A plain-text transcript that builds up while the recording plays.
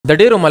د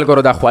ډیرو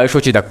ملګرو دا خواهش و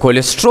چې د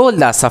کولیسټرول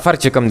دا سفر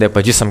چې کوم دی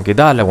په جسم کې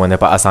دا لږ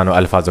په اسانو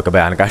الفاظو کې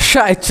بیان کړه.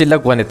 شاید چې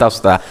لږ تاسو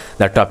ته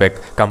دا ټاپک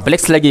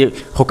کمپلیکس لګي،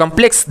 خو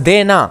کمپلیکس دی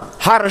نه،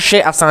 هر شی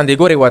اسان دی.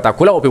 ګورئ ورته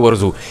کله پې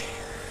ورځو.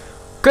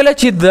 کله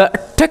چې د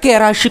ټکی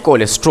راشي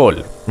کولیسټرول،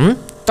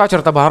 تا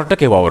چېرته به هر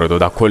ټکی واورېدو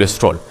دا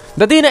کولیسټرول،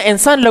 د دې نه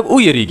انسان لږ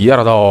ویریږي،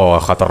 یاره دا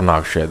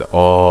خطرناک شی ده،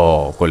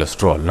 او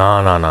کولیسټرول نه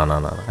نه نه نه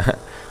نه.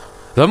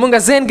 زمونږ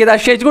ذهن کې دا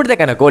شی جوړ دی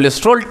که نه،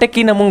 کولیسټرول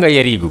ټکي نه مونږ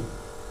یریږو،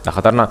 دا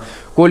خطرناک.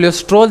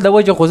 کولیسټرول د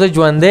وجې خو زه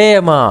ژوندی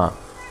یم،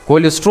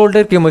 کولیسټرول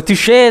ډېر قیمتي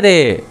شی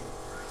دی.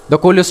 د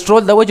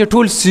کولیسټرول د وجې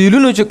ټول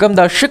سیلونو چې کوم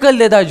دا شکل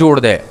دی دا جوړ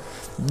دی.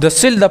 د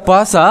سیل د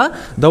پاسه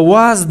د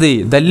واز دی،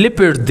 د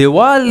لیپډ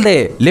دیوال دی،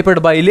 لیپډ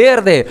بایلیر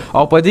دی،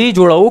 او په دې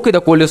جوړو کې د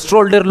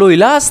کولیسټرول ډېر لوی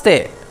لاس دی.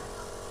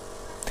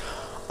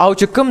 او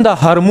چې کوم د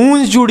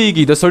هارمونز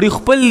جوړیږي، د سړي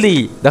خپل دی،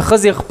 د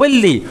ښځې خپل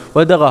دی،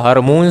 په دغه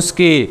هارمونز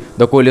کې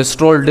د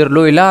کولیسټرول ډېر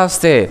لوی لاس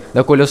دی. د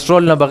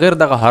کولیسټرول نه بغیر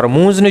دغه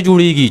هارمونز نه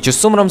جوړیږي. چې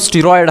څومره هم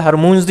سټیروید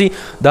هارمونز دي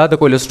دا د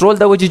کولیسټرول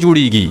د وجې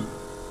جوړیږي.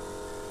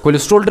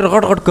 کولیسټرول ډېر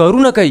غټ غټ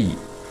کارونه کوي.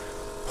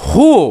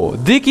 خو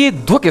دې کې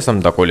دوه قسم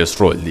د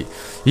کولیسټرول دي،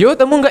 یو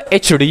ته مونږ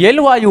ایچ ډي ایل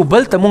وایو،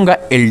 بل ته مونږ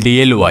ایل ډي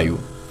ایل وایو.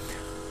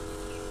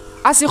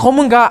 اسې خو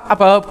مونږ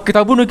په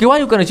کتابونو کې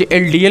وایو که نه چې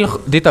ایل ډي ایل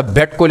دې ته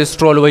بیډ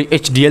کولیسټرول وایي،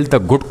 ایچ ډي ایل ته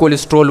ګډ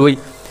کولیسټرول وایي.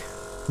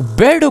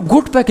 بیډ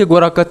ګډ پکې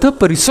ګوره که ته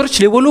په ریسرچ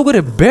لیول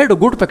وګورې، بیډ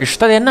ګډ پکې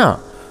شته دی نه.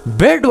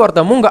 بیډ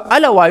ورته مونږ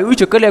اله وایو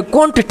چې کله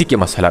کوانټټي کې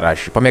مسله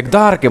راشي، په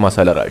مقدار کې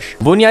مسله راشي.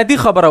 بنیادي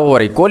خبره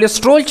وورئ،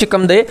 کولیسټرول چې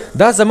کوم دی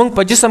دا زمونږ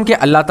په جسم کې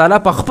الله تعالی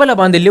په خپله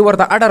باندې لیور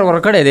ته اډر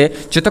ورکړی دی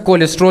چې ته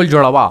کولیسټرول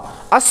جوړوه.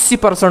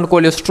 80%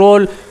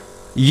 کولیسټرول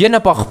یې نه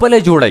په خپله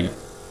جوړوي.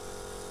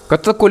 که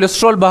ته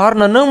کولیسټرول بهر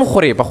نه نه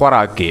خورې په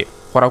خوراک کې،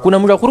 خوراکونه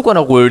موږ خورو که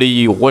نه، غوړي،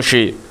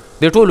 غوښې،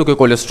 دې ټولو کې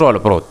کولیسټرول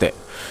پروت دی.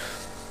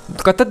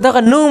 که ته دغه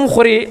نه هم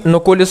خورې نو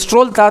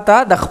کولیسټرول تا ته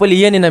د خپل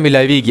ینې نه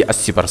میلاویږي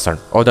 80%،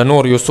 او د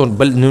نور یو څو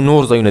بل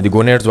نور ځایونه دي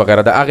ګونیډز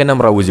وغیره د هغې نه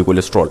هم راوځي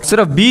کولیسټرول.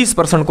 صرف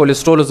 20%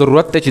 کولیسټرول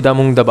ضرورت دی چې دا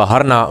موږ د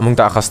بهر نه موږ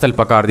ته اخیستل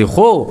پکار دي.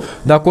 خو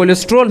دا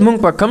کولیسټرول موږ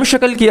په کم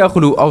شکل کې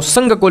اخلو، او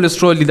څنګه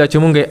کولیسټرول دی دا چې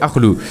موږ یې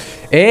اخلو.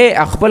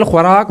 خپل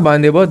خوراک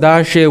باندې به دا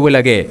شی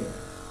ولګې،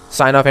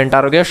 ساین آف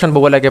انټاروګیشن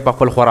به ولګې په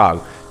خپل خوراک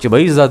چې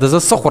بهی زه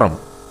څه خورم،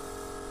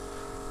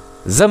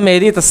 زه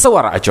معدې ته څه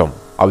ور اچوم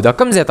او دا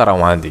کوم ځای ته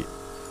روان دي،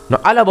 نو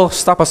هله به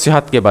ستا په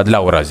صحت کې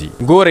بدلاو راځي.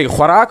 ګورئ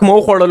خوراک مو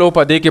وخوړلو،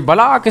 په دې کې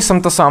بلا قسم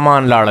ته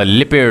سامان لاړل،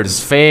 لیپډز،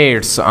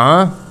 فیټس،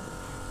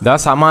 دا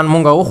سامان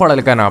مونږ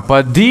وخوړل که نه، په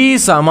دې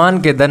سامان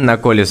کې دننه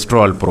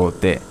کولیسټرول پروت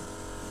دی.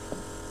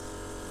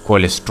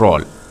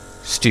 کولیسټرول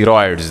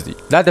سټیرویډز دي،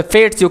 دا د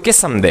فیټس یو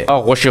قسم دی.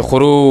 غوښې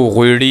خورو،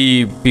 غوړي،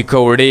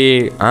 پیکوړې،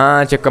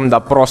 چې کوم دا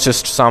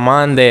پروسسډ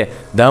سامان دی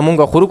دا مونږ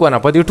خورو که نه،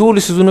 په دې ټولو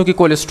څیزونو کې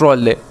کولیسټرول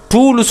دی،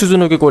 ټولو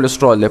څیزونو کې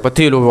کولیسټرول دی، په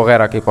تیلو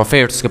وغیره کې، په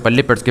فیټس کې، په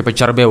لیپډز کې، په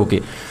چربیو کې.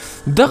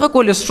 دغه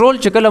کولیسټرول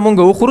چې کله مونږ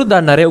وخورو دا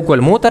نریو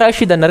کولمو ته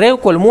راشي، د نریو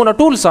کولمو نه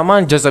ټول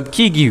سامان جذب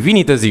کیږي،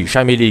 وینې ته ځي،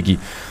 شاملیږي.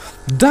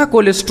 دا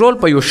کولیسټرول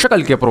په یو شکل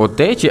کې پروت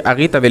دی چې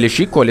هغې ته ویلی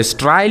شي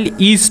کولیسټرایل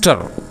ایسټر.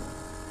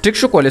 ټیک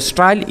شو،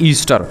 کولیسټرایل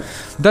ایسټر.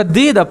 د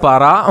دې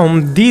دپاره هم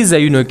دې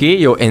ځایونو کې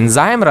یو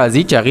انزایم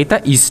راځي چې هغې ته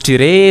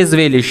ایسټیریز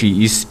ویلی شي.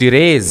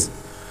 ایسټیریز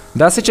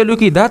دا څه چلو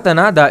کی دا ته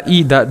نه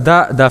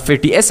دا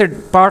فیټي اسید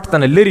پارټ ته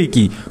نه لرې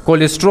کی،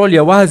 کولیسټرول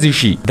یوازې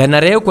شي. د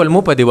نریو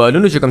کولمو په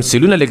دیوالونو چې کوم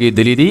سیلونه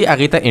لګېدلي دي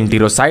هغې ته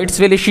انټیروسایډس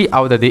ویلی شي،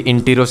 او د دې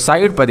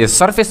انټیروسایډ په دې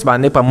سرفیس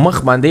باندې په مخ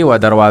باندې یوه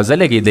دروازه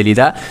لګېدلې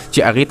ده چې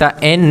هغې ته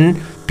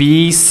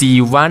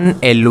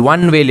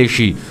NPC1L1 ویلی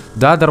شي.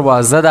 دا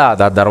دروازه ده،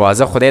 دا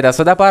دروازه خدای د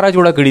څه دپاره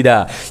جوړه کړې ده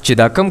چې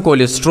دا کم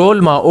کولیسټرول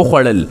ما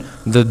وخوړل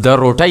د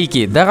روټۍ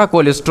کې، دغه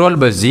کولیسټرول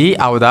به ځي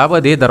او دا به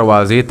دې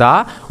دروازې ته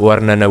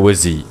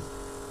ورننوځي.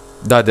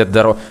 دا د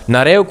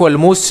نریو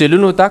کولمو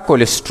سیلونو ته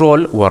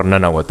کولیسټرول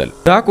ورننوتل.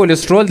 دا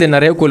کولیسټرول د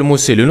نریو کولمو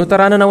سیلونو ته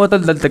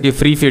راننوتل. دلته کې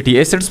فری فیټي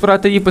اسیډز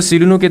پراته دي په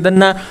سیلونو کې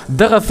دننه.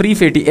 دغه فری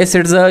فیټي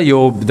اسیډز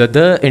یو د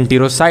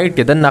انټیروسایډ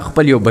کې دننه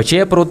خپل یو بچی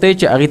پروت دی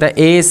چې هغې ته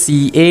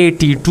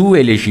ACAT2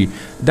 ویلی شي.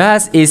 دا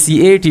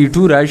ACAT2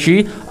 راشي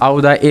او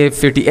دا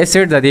فیټي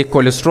اسیډ د دې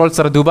کولیسټرول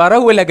سره دوباره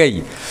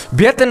ولګوي،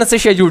 بیا ته نه څه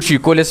شی جوړ شي،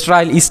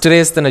 کولیسټرایل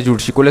ایسټریز ته نه جوړ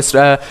شي،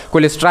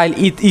 کولیسټرایل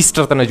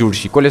ایسټر ته نه جوړ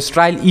شي،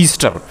 کولیسټرایل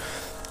ایسټر.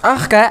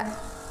 که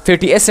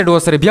فیټي اسید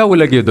ورسره بیا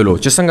ولګېدلو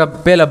چې څنګه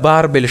پیله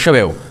بار بیل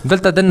شوی و،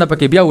 دلته دننه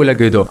پکې بیا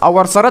ولګېدو، او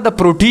ورسره د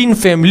پروټین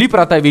فیملی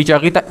پراته وي چې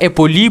هغې ته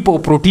اپولیپو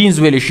پروټینز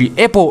ویلی شي.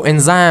 اپو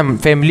انزایم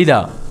فیملی ده،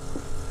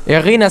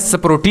 هغې نه څه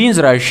پروټینز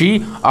راشي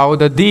او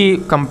د دې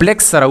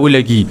کمپلیکس سره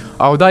ولګي،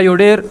 او دا یو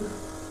ډېر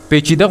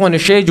پیچیده غونې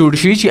شی جوړ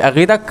شي چې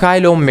هغې ته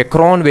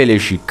کایلومیکرون ویلی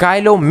شي.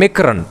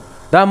 کایلومیکرن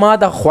دا ما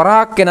د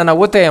خوراک کې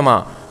ننوتی یم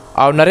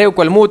او نریو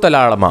کولمو ته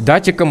لاړم، دا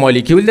چې کوم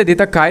مالیکیول دی دې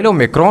ته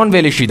کایلومیکرون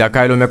ویلی شي. دا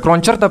کایلومیکرون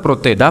چېرته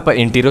پروت دی؟ دا په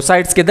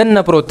انټیروسایډس کې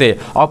دننه پروت دی،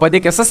 او په دې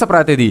کې څه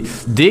پراته دي؟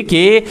 دې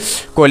کې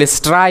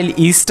کولیسټرایل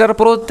ایسټر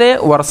پروت دی،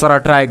 ورسره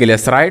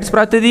ټرایګلیسرایډس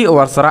پراته دي،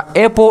 ورسره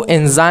اپو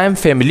انزایم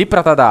فیملی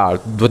پرته ده،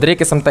 دوه درې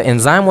قسم ته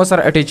انزایم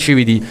ورسره اټیچ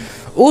شوي دي.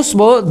 اوس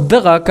به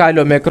دغه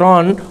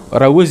کایلومیکرون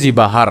راوځي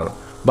بهر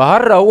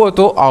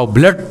راووتو او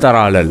بلډ ته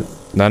راړل،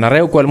 د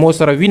نریو کولمو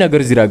سره وینه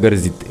ګرځي را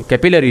ګرځي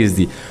کیپیلریز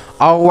دي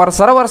او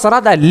ورسره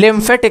د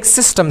لیمفیټک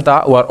سیستم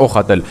ته ور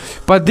اوختل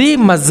په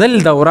دې مزل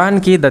دوران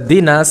کې د دې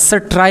نه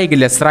څه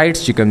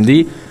ټرایګلیسرایډز چې کوم دي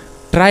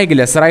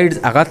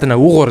ټرایګلیسرایډز هغه ته نه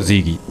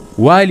وغورځېږي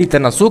والي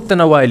ته نه څوک ته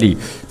نه والي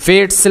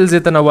فیټ سیلز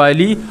ته نه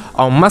والي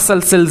او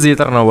مسل سیلز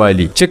یې تر نه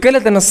والي چې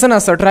کله د نه څه نه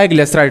څه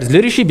ټرایګلیسرایډز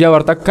لرې شي بیا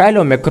ورته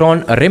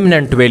کایلومیکرون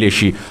ریمننټ ویلی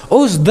شي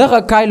اوس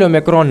دغه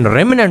کایلومیکرون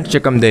ریمننټ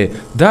چې کوم دی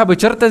دا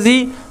به چېرته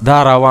ځي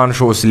دا روان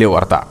شو اوس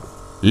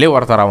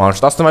لیور ته روان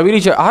شو تاسو ته مې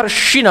ویلي چې هر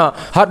شي نه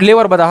هر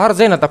لیور به د هر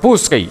ځای نه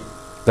تپوس کوي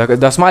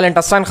د سمال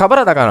انټسټاین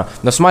خبره ده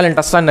کنه د سمال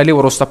انټسټاین نه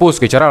لیور اوس تپوس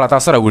کوي چې راړه تا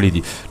سره وړي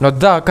دي نو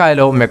دا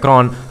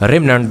کایلومیکرون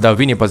ریمننټ د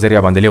وینې په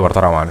ذریعه باندې لیور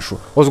ته روان شو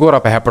اوس ګوره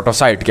په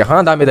هیپاټوسایټ کې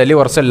ها دا مې د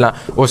لیور سیل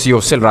نه اوس یو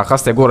سیل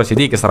راخستی ګوره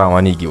چې دې کې سره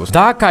روانېږي اوس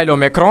دا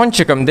کایلومیکرون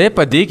چې کوم دی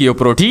په دې کې یو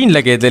پروټین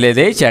لګېدلی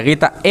دی چې هغې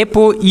ته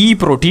اپو ای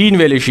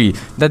پروټین ویلی شي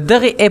د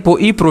دغې اپو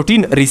ای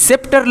پروټین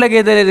ریسپټر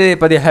لګېدلی دی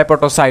په دې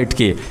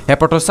هیپاټوسایټ کې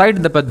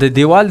هیپاټوسایټ د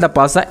دیوال د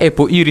پاسه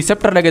اپو ای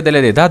ریسپټر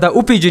لګېدلی دی دا د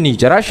وپېژني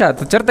چې راشه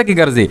ته چېرته کې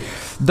ګرځې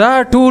دا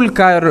ټول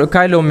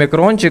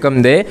کایلومیکرون چې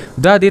کوم دی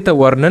دا دې ته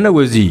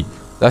ورننوځي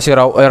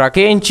داسې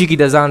راکینچي کی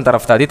د ځان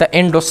طرف ته دې ته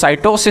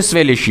انډوسایټوسس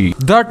ویلی شي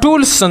دا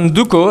ټول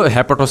صندوق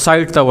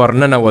هیپاټوسایټ ته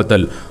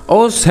ورننوتل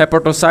اوس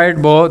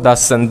هیپاټوسایټ به دا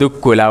صندوق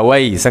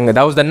کولاوی څنګه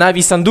دا اوس د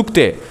ناوي صندوق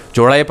دی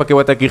جوړه یې پکې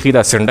ورته کېښي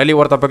ده سنډل یې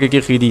ورته پکې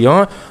کېښي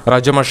دي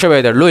راجمع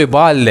شوی دی لوی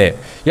بال دی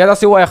یا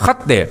داسې وایه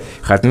خط دی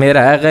خط مې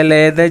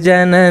راغلی د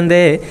جانان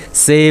دی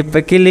سې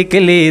پکې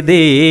لیکلی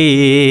دی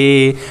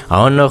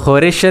او نه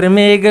خورې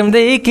شرمېږم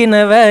دی کې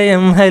نه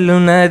وایم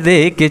هلونه دی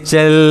کې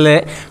چل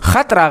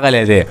خط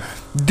راغلی دی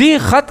دې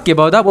خط کې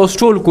به دا به اوس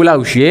ټول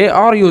کولاو شي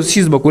اور یو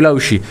څیز به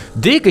کولاو شي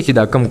دې کې چې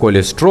دا کم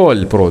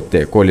کولیسټرول پروت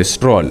دی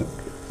کولیسټرول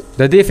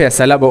د دې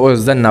فیصله به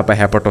اوس دننه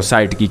په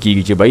هیپاټوسایټ کې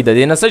کېږي چې بھائی د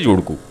دې نه څه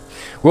جوړ کړو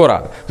ګوره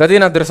د دې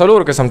نه در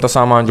څلور قسم ته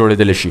سامان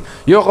جوړېدلی شي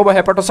یو خو به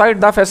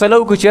هیپاټوسایټ دا فیصله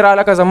وکړي چې را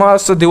لکه زما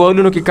څه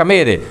دیوالونو کې کمی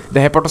دی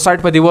د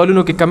هیپاټوسایټ په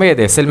دیوالونو کې کمی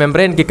دی سیل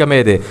ممبرین کې کمی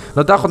دی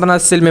نو دا خو د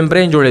نه سیل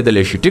ممبرین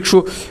جوړېدلی شي ټیک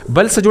شو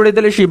بل څه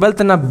جوړېدلی شي بل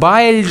ته نه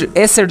بایل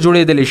ایسډ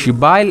جوړېدلی شي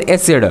بایل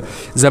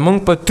ایسډ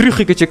زمونږ په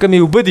تریخي کې چې کمې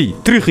اوبه دي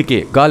تریخي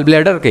کې ګال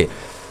بلیډر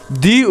کې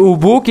دی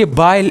اوبو کې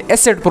بایل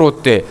ایسډ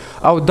پروت دی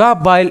او دا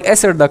بایل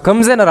ایسډ د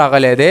کوم ځای نه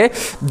راغلی دی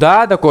دا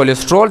د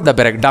کولیسټرول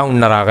د بریک ډاون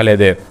نه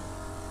راغلی دی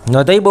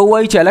نو دی به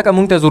ووایي چې هلکه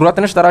مونږ ته ضرورت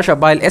نشته راشه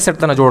بایل ایسډ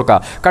ته نه جوړ کا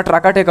کټ را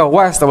کټ یې که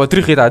وایسته به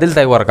تریخي ته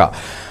دلته یې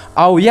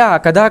ورکه او یا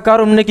که دا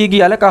کار هم نه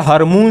کېږي هلکه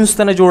هارمونز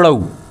ته نه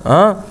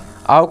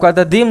جوړو او که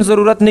د دې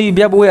ضرورت نه وي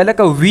بیا به وایي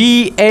هلکه وي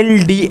ایل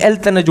ډي ایل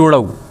ته نه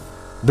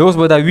جوړو د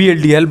اوس به دا وي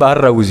ایل ډي ایل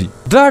بهر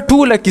راوځي دا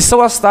ټوله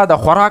کیسه وه ستا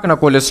د خوراک نه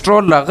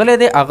کولیسټرول راغلی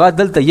دی هغه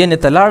دلته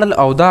ینې ته لاړل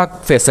او دا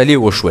فیصلې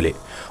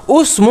وشولې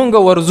اوس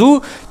مونږ ورځو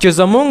چې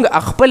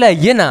زمونږ خپله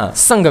ینه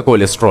څنګه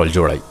کولیسټرول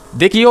جوړوي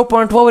د کې یو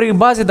پوینټ ووري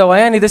بعضې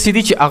دوایانې داسې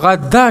دي چې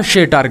هغه دا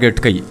شی ټارګټ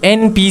کوي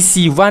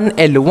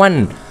NPC1L1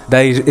 دا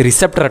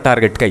ریسپټر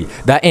ټارګټ کوي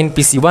دا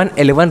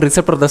NPC1L1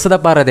 ریسپټر د څه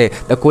دپاره دی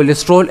د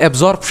کولیسټرول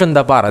ابزورپشن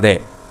دپاره دی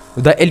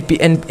دا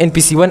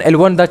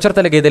NPC1L1 دا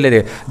چرته لګېدلی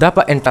دی دا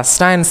په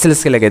انټسټاین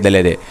سیلز کې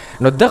لګېدلی دی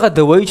نو دغه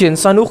دوایي چې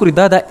انسان وخوري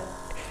دا د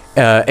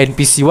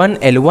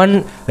NPC1L1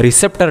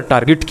 ریسپټر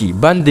ټارګټ کی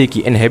بند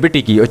کی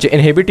انهبیټ کی او چې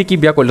انهبیټ کی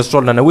بیا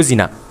کولیسټرول نه وځي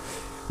نه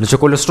نو چې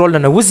کولیسټرول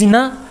نه وځي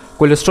نه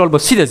کولیسټرول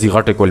به سیده ځي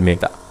غټې کولمې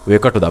ته وې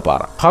کټو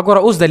دپاره ښه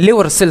ګوره اوس د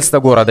لیور سیلز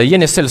ته ګوره د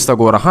ینې سیلز ته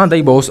ګوره ها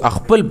دی به اوس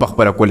خپل په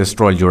خپله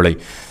کولیسټرول جوړوي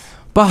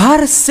په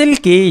هر سیل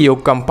کې یو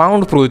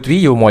کمپاوند پروت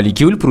وي یو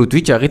مالیکیول پروت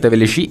وي چې هغې ته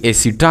ویلی شي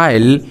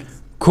اسیټایل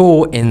کو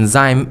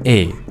انزایم A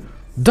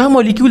دا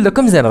مالیکیول د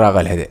کوم ځای نه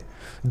راغلی دی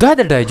دا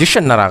د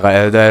ډایجیشن نه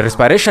راغلی د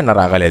ریسپایریشن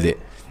نه راغلی دی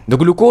د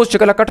ګلوکوز چې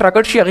کله کټ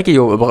راکټ شي هغې کې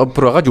یو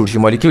هغه جوړ شي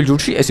مالیکیول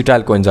جوړ شي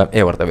اسیټایل کو انزایم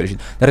A ورته ویل شي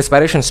د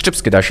ریسپایریشن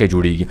سټپس کې دا شی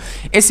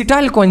جوړیږي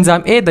اسیټایل کو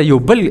انزایم A د یو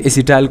بل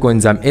اسیټایل کو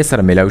انزایم A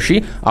سره ملاو شي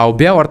او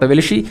بیا ورته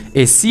ویل شي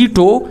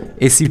اسیټو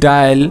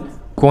اسیټایل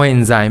کو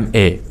انزایم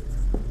A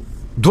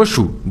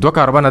دو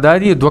کاربن دا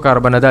دي 2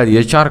 کاربن دا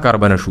دي 4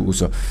 کاربن شو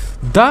اوس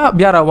دا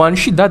بیا روان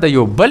شي دا د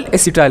یو بل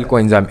اسیټایل کو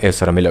انزایم A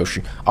سره ملاو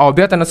شي او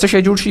بیا ته نه څه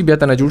شی جوړ شي بیا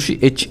ته نه جوړ شي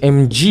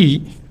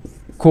HMG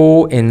کو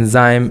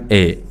انزایم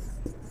A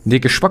دې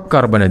کې شپږ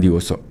کاربن دي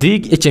اوس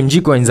دې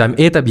HMG کو انزایم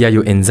A ته بیا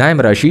یو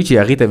انزایم راشي چې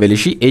هغې ته ویلی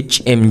شي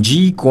HMG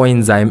کو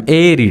انزایم A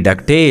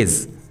ریډکټیز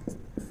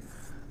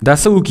دا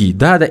څه وکړي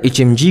دا د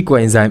HMG کو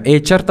انزایم A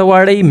چېرته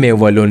واړئ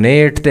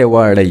میولونیټ ته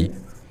واړئ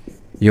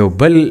یو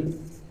بل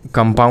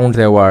کمپاوند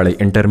دی واړئ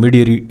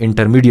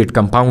انټرمیډیټ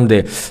کمپاوند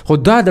دی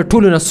خو دا د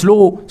ټولو نه سلو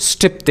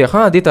سټپ دی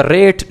ها دې ته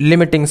ریټ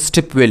لیمیټینګ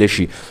سټپ ویلی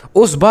شي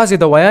اوس بعضې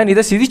دوایانې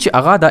داسې دي چې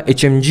هغه د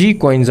HMG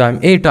کو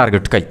انزایم A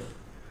ټارګټ کوي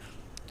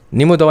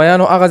نیمو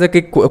دوایانو هغه ځای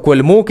کې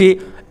کولمو کې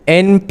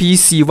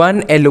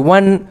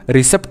NPC1L1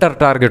 ریسپټر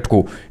ټارګټ کو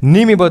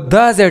نیمې به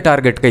دا ځای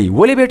ټارګټ کوي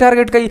ولې به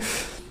ټارګټ کوي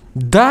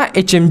دا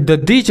د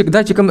دې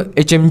چې کوم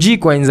HMG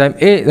کو انزایم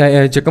A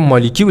چې کوم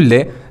مالیکیول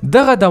دی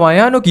دغه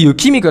دوایانو کې یو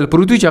کیمیکل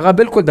پروت وي چې هغه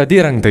بالکل د دې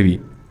رنګ ته وي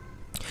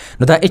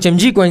نو دا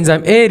HMG کو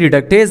انزایم A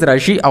ریډکټیز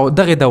راشي او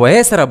دغه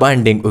دوایي سره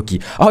بانډینګ وکړي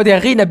او د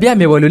هغې نه بیا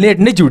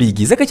میولونیټ نه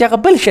جوړیږي ځکه چې هغه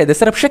بل شی د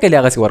سرپ شکل یې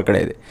هغسې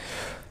ورکړی دی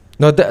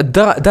نو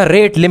دا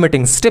ریټ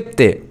لیمیټینګ سټپ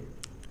دی.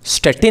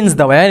 سټیټینز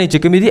دوايانې چې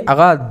کومې دي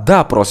هغه دا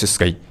پروسس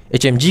کوي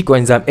اچ ام جي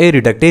کوانزایم اے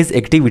ریډکټیز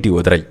اکټیویټي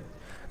ودرای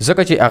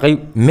ځکه چې هغه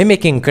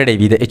میمیکینګ کړی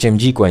وي د اچ ام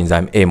جي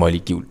کوانزایم اے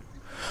مالیکول.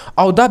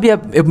 او دا بیا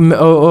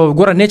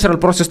ګوره نیچرل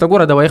پروسس ته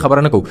ګوره دوايي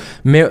خبره نه کوو.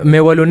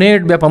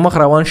 میولونیټ بیا په مخ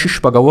روان شي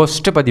شپږوه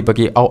سټپ دي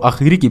پکې او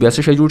اخري کې بیا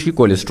څه شی جوړ شي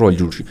کولیسټرول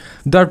جوړ شي.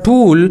 دا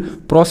ټول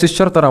پروسس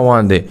چرته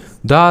روان دی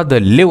دا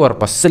د لیور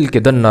په سل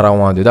کې دننه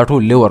روان دی. دا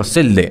ټول لیور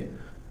سل دی.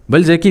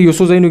 بل ځکه یو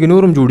څو ځایونو کې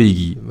نورم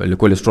جوړیږي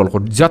کولیسټرول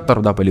خو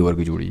زیاتره دا په لیور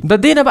کې جوړیږي.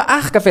 د دې نه به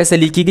اخ که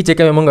فیصلې کیږي چې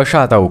کومه موږ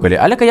شاته وکړي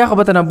الکه یا خو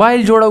به نه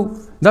بایل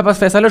جوړو دا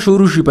بس فیصله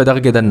شروع شي په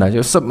دغه کې دننه.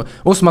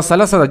 اوس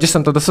مسله څه ده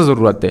جسم ته د څه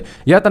ضرورت دی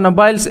یا ته نه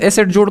بایل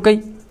اسید جوړ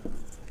کړي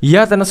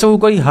یا ته نه څه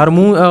وکړي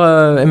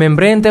هارمون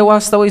ممبرین ته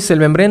واستوي سیل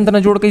ممبرین ته نه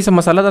جوړ کړي. څه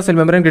مسله ده سیل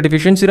ممبرین کې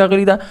ډیفیشنسي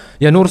راغلي ده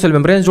یا نور سیل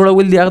ممبرین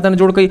جوړول دي هغه ته نه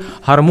جوړ کړي.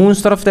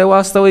 هارمونز طرف ته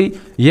واستوي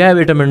یا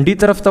ویټامین ډي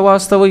طرف ته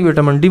واستوي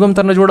ویټامین ډي هم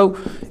تر نه جوړو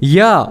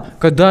یا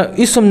که دا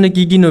اسم نه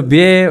کېږي نو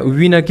بیا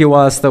وینه کې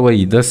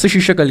واستوي د څه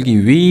شي شکل کې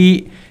وی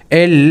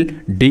ایل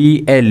ډي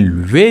ایل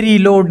ویری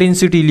لو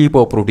ډینسټي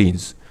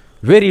لیپوپروټینز.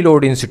 ویری لو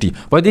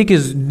ډینسټي په دې کې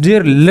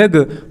ډېر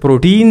لږ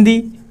پروټین دي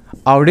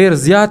او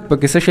ډېر زیات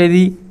پکې څه شی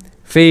دي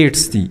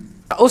فیټس دي.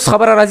 اوس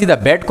خبره راځي د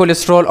بیډ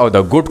کولیسټرول او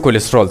د ګډ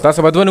کولیسټرول.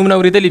 تاسو به دوه نومونه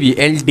اورېدلي وي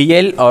ایل ډي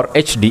ایل او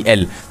ایچ ډي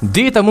ایل.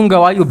 دې ته مونږ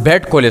وایو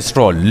بیډ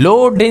کولیسټرول لو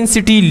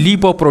ډینسټي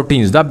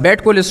لیپوپروټینز. دا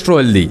بیډ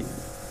کولیسټرول دی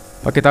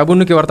په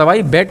کتابونو کې ورته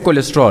وایي بیډ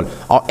کولیسټرول.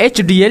 او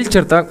ایچ ډي ایل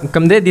چېرته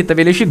کوم دی دې ته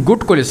ویلی شي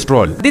ګډ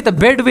کولیسټرول. دې ته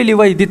بیډ ویلی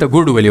وایي دې ته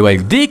ګډ ویلی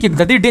وایي. دې کې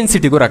د دې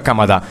ډینسټي ګوره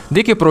کمه ده.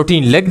 دې کې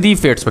پروټین لږ دي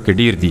فیټس پکې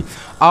ډېر دي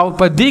او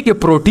په دې کې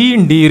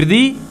پروټین ډېر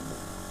دي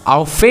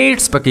او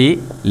فیټس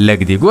پکې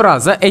لږ دي. ګوره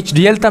زه ایچ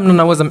ډي ایل تم نه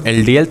نوزم ایل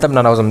ډي ایل تم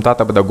نه نوزم تا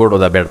ته به د ګوډو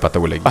د بیډ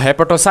پته ولګي.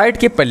 هیپاټوسایډ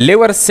کې په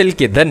لیور سیل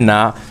کې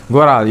دننه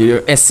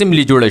ګوره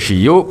اسمبلی جوړه شي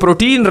یو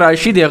پروټین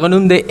راشي دغه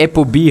نوم دی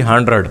اپو بي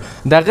 100.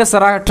 دغه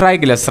سره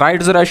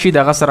ټرایګلیسرایډز راشي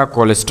دغه سره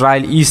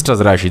کولیسټرایل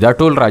ایسټرز راشي دا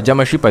ټول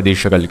راجمع شي په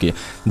دې شکل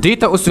کې.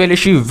 دې ته اوس ویلی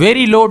شي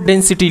ویری لو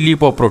ډینسټي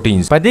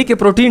لیپوپروټینز. په دې کې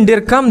پروټین ډېر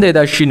کم دی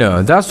دا شینه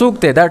دا څوک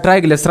دی دا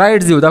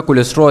ټرایګلیسرایډز دی او دا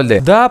کولیسټرول دی.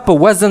 دا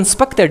په وزن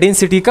سپک دی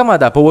ډینسټي کمه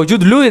ده په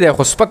وجود لوی دی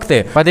خو سپک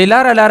دی. په دې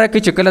لاره کې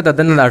چې کله د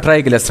دننه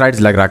ټرایګلیسرایډز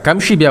لږ راکم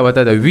شي بیا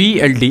ورته د وی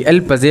ایل ډي ایل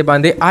په ځای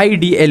باندې آی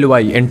ډي ایل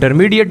وایي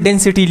انټرمیډیټ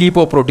ډینسټي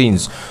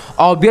لیپوپروټینز.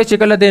 او بیا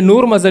چې کله د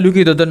نور مزلو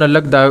کې د دننه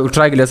لږ د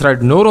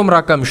ټرایګلیسرایډ نور هم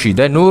راکم شي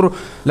د نور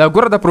لا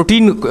ګوره د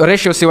پروټین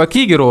ریشیو سیوا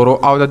کېږي ورو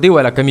او د دې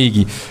والا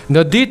کمیږي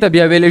نو دې ته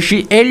بیا ویلی شي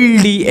ایل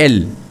ډي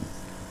ایل.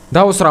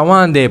 دا اوس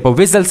روان دی په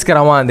ویزلز کې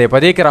روان دی په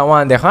دې کې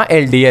روان دی ها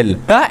ایل ډي ایل.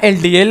 دا ایل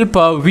ډي ایل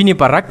په وینې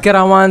په رګ کې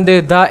روان دی.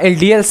 دا ایل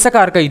ډي ایل څه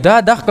کار کوي دا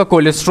دغه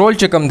کولیسټرول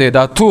چې کوم دی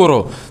دا تورو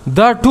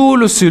دا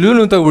ټولو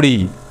سیلونو ته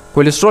وړي.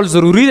 کولیسټرول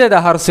ضروری دی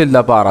د هر سیل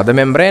لپاره د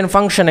ممبرین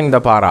فنکشننګ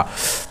لپاره.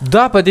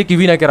 دا په دې کې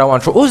وینه کې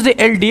روان شو. اوس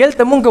د ایل ډي ایل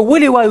ته مونږ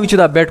ولې وایو چې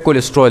دا بیډ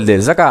کولیسټرول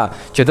دی ځکه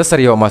چې د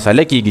سره یو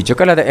مسله کېږي چې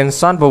کله د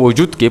انسان په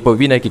وجود کې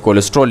په وینه کې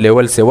کولیسټرول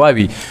لیول سیوا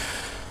وي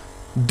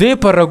دی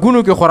په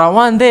رګونو کې خو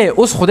روان دی.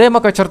 اوس خدای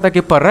مکه چرته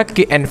کې په رګ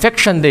کې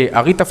انفیکشن دی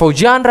هغې ته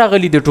فوجیان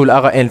راغلي دي ټول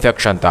هغه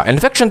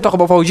انفیکشن ته خو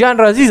به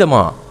فوجیان راځي زما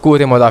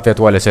قوت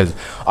مدافعت والا سیلز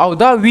او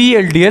دا وی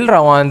ایل ډي ایل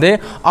روان دی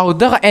او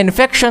دغه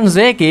انفیکشن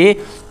ځای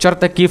کې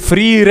چرته کې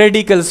فری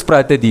ریډیکلز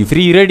پراته دي.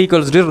 فری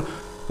ریډیکلز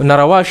ډېر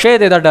ناروا شی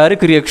دی دا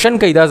ډایرکټ ریاکشن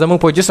کوي دا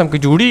زموږ په جسم کې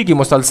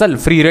جوړیږي مسلسل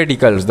فری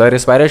ریډیکلز د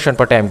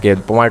ریسپایریشن په ټایم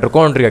کې په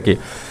مایټوکونډریا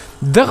کې.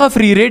 دغه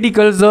فری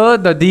ریډیکلز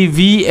د دې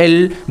وی ایل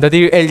د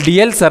دې ایل ډي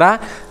ایل سره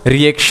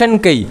ریاکشن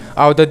کوي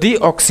او د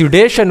دې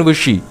اکسیډیشن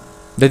وشي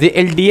د دې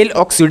ایل ډي ایل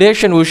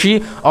اکسیډیشن وشي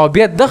او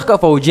بیا دغه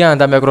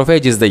فوجیان د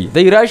مایکروفیجز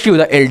دی راشي او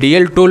د ایل ډي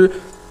ایل ټول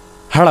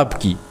هړپ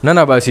کی نه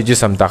نباسي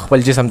جسم ته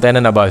خپل جسم ته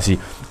نه نباسي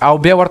او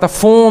بیا ورته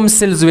فوم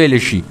سیلز ویل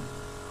شي.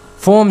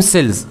 فوم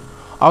سیلز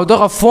او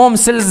دغه فوم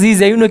سیلز دې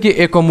ځایونو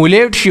کې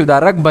اکومولیټ شي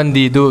دا رګ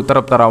بندېدو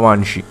طرف ته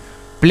روان شي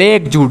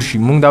پلیک جوړ شي.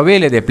 مونږ دا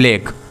ویلې دی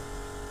پلیک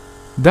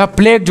دا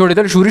پلیک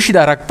جوړېدل شروع شي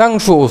دا رګ تنګ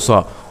شو.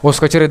 اوس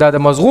که چېرې دا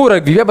د مزغو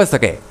رګ وي بیا به څه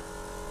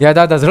کوې یا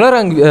دا د زړه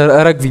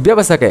رګ وي بیا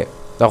به څه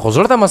کوې دا خو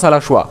زړه ته مسله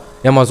شوه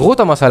یا مزغو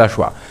ته مسله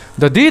شوه.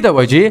 د دې د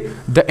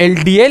وجې د ایل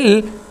ډي ایل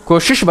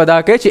کوشش به دا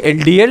کوي چې ایل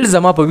ډي ایل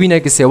زما په وینه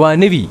کې سیوا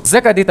نه وي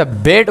ځکه دې ته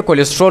بیډ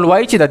کولیسټرول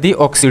وایي چې د دې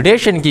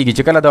اکسیډیشن کېږي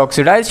چې کله د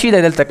اکسیډایز شي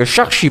د دلته کې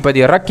شخ شي په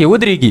دې رګ کې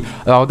ودرېږي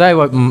او دا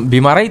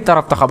بیمارۍ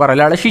طرف ته خبره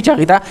لاړه شي چې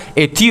هغې ته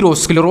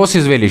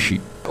ایتیروسکلروسس ویلی شي.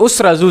 اوس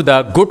راځو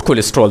د ګډ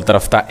کولیسټرول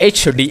طرف ته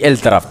ایچ ډي ایل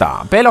طرف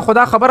ته. پهله خو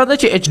دا خبره ده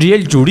چې ایچ ډي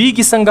ایل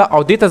جوړیږي څنګه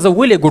او دې ته زه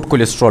ولې ګډ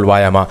کولیسټرول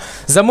وایم.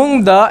 زمونږ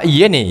د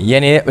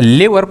یعنې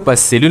لیور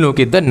په سیلونو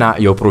کې دننه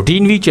یو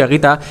پروټین وي چې هغې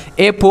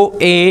ته اپو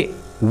اے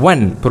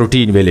 1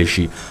 پروټین ویلی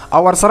شي او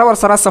ورسره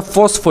څه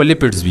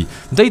فوسفولیپډز وي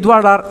دوی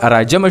دواړه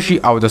راجمع شي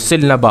او د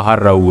سیل نه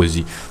بهر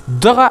راووځي.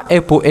 دغه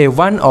اپو اے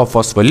 1 او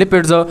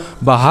فوسفولیپډز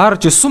بهر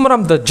چې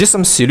څومره د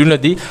جسم سیلونه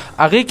دي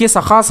هغې کې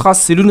څه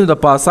خاص سیلونو د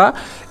پاسه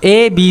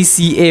اے بی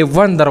سی اے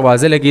 1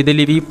 دروازه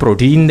لګېدلې وي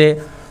پروټین دی.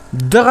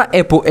 دغه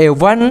اپو اے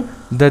 1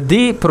 د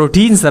دې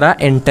پروټین سره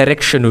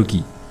انټریکشن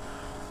وکړي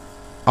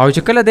او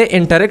چې کله د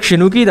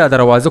انټریکشن وکي دا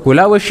دروازه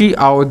کولاوه شي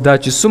او دا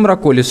چې څومره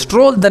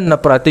کولیسټرول دننه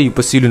پراته وي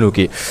په سیلونو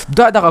کې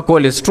دا دغه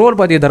کولیسټرول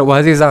به د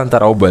دروازې ځان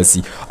ته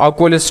راوباسي او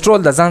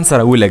کولیسټرول د ځان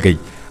سره ولګوي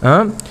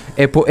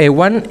اپو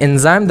A1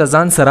 انزایم د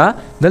ځان سره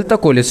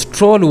دلته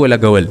کولیسټرول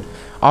ولګول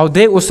او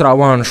د اوس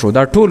روان شو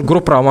دا ټول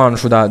ګروپ روان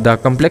شو دا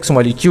کمپلیکس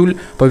مالیکول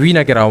په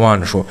وینه کې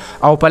روان شو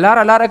او په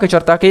لاره کې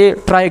چرته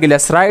کې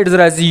ټرایګلیسرایډز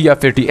راځي یا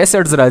فیټي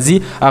اسیډز راځي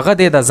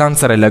هغه د ځان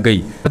سره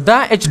لګي دا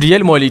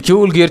HDL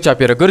مالیکول غیر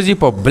چاپیره ګرځي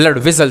په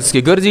بلډ ویزلز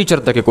کې ګرځي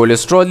چرته کې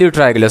کولیسټرول دی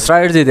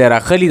ټرایګلیسرایډز دی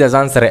راخلي د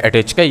ځان سره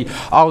اٹیچ کوي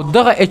او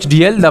دغه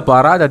HDL د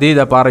پاره د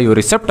دې د پاره یو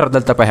ریسپټر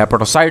دلته په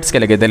هپاټوسایټس کې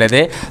لګیدل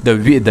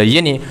دی د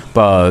ینې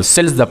په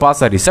سیلز د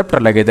پاسه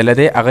ریسپټر لګیدل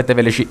دی هغه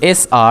ته ویل شي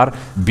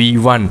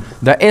SRB1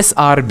 د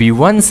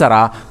SRB1 سره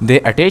د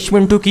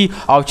اٹیچمنټو کی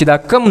او چې دا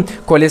کم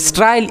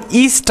کولیسټرول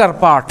ایستر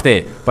پارت دی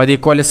په دې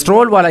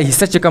کولیسټرول والا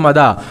حصہ چې کومه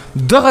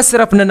ده دغه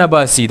صرف نه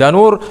باسي دا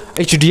نور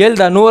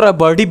HDL دا نور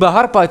باډي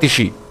بهر پاتې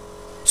شي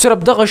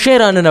صرف دغه شی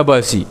رانه نه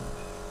باسي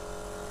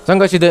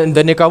څنګه چې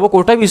د نکاو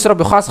کوټه وي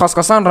صرف خاص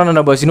کسان رانه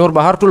نه باسي نور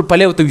بهر ټول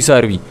پلیو ته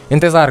وساروي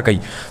انتظار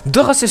کوي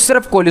دغه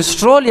صرف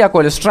کولیسټرول یا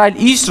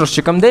کولیسټرول ایستر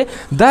چې کوم دی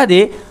دا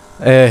دی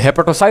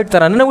هپاټوسایټ ته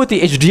راننوتي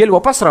HDL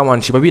واپس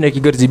روان شي په وینه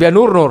کې ګرځي بیا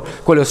نور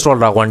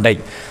کولیسټرول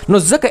راغونډي نو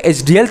ځکه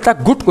HDL ته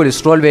ګډ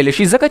کولیسټرول ویل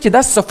شي ځکه چې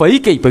دا صفایي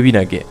کوي په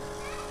وینه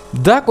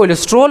کې دا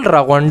کولیسټرول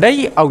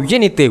راغونډي او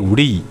ینې ته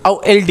وړي او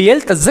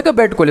LDL ته ځکه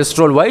بیډ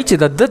کولیسټرول وایي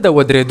چې د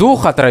ودرېدو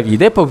خطر وي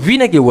دی په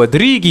وینه کې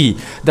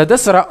ودرېږي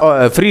د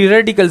سره فری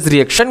ریډیکلز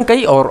ریاکشن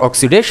کوي او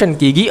اکسیډیشن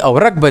کیږي او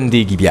رګ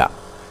بندېږي بیا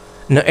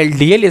Now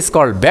LDL is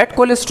called bad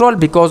cholesterol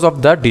because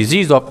of the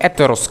disease of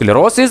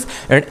atherosclerosis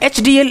and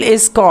HDL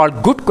is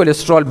called good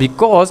cholesterol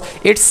because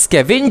it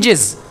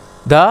scavenges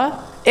the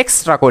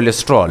extra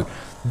cholesterol.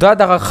 دا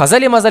دغه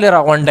خزل مزل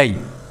راغونډي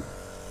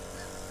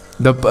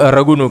د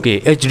رګونو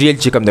کې HDL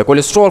چې کوم د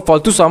کولیسټرول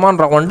فالتو سامان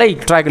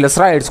راغونډي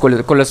ټرایګلیسرایډز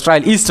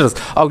کولیسټرول ایسترز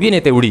او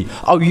ینې ته وړي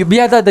او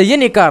بیا د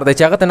ینې کار دی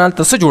چې هغه ته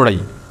نالته څه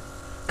جوړي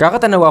کاغه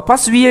ته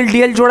واپس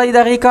LDL جوړای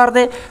دغه کار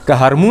دی که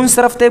هورمون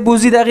طرف ته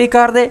بوزي دغه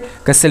کار دی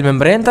که سیل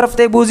ممبرین طرف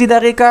ته بوزي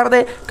دغه کار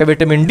دی که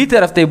وټامین ډي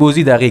طرف ته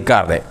بوزي دغه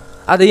کار دی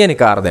ا د ینې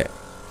کار دی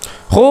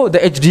خو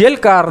د HDL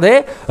کار دی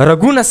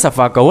رګونه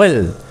صفا کول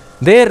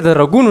د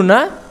رګونو نه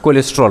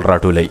کولیسټرول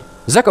راټولي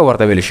ځکه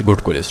ورته ویل شي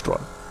ګډ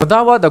کولیسټرول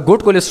دا و د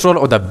ګډ کولیسټرول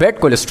او د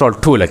بیډ کولیسټرول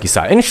ټوله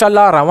کیسه ان شاء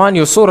الله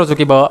روان یو څو ورځو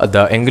کې به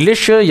د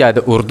انګلیش یا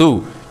د اردو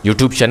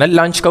YouTube channel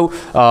launch کو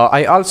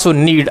I also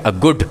need a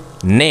good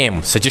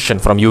name suggestion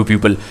from you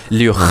people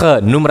لیو خ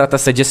نوم راته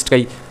سجست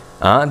کوي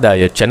دا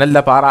یو چینل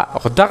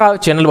لپاره خو دغه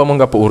چینل به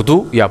مونږ په اردو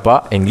یا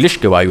په انګلیش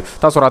کې وایو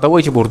تاسو راته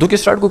وایئ چې په اردو کې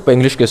سٹارټ کو په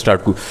انګلیش کې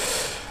سٹارټ کو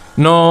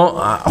نو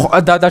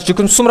دا چې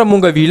کوم څومره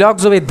مونږ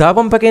ویلاګز وي دا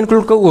هم پکې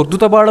انکلوډ کوو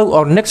اردو ته باړو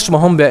او نیکسټ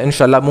مهم به ان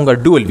شاء الله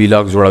مونږ ډول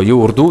ویلاګز جوړو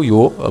یو اردو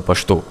یو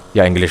پښتو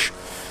یا انګلیش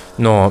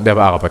نو بیا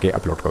به هغه پکې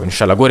اپلوډ کوو ان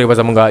شاء الله ګورئ به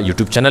زمونږ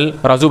یوټیوب چینل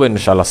راځو به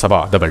ان شاء الله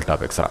سبا ډبل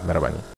ټاپک سره مهرباني